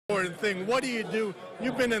important thing. What do you do?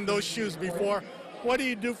 You've been in those shoes before. What do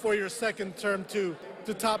you do for your second term to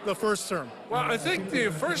top the first term? Well, I think the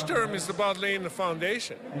first term is about laying the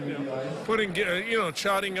foundation, putting,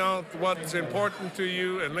 charting out what's important to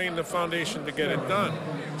you and laying the foundation to get it done.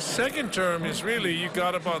 Second term is really, you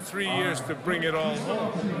got about 3 years to bring it all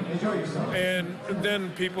home. And then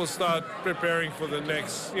people start preparing for the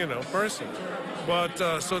next, person.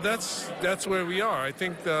 But so that's where we are. I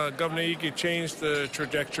think Governor Ige changed the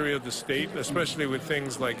trajectory of the state, especially with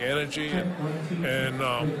things like energy and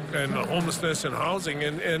homelessness and housing.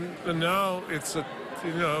 And now it's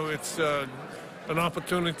an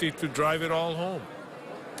opportunity to drive it all home.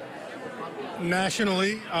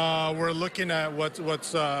 Nationally, we're looking at what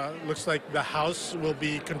looks like the House will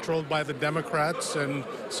be controlled by the Democrats, and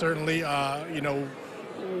certainly,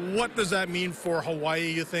 what does that mean for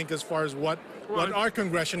Hawaii, you think, as far as what our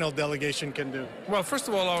congressional delegation can do? Well, first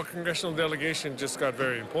of all, our congressional delegation just got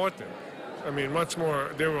very important. I mean, much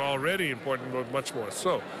more. They were already important, but much more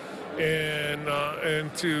so. And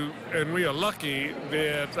we are lucky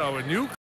that our new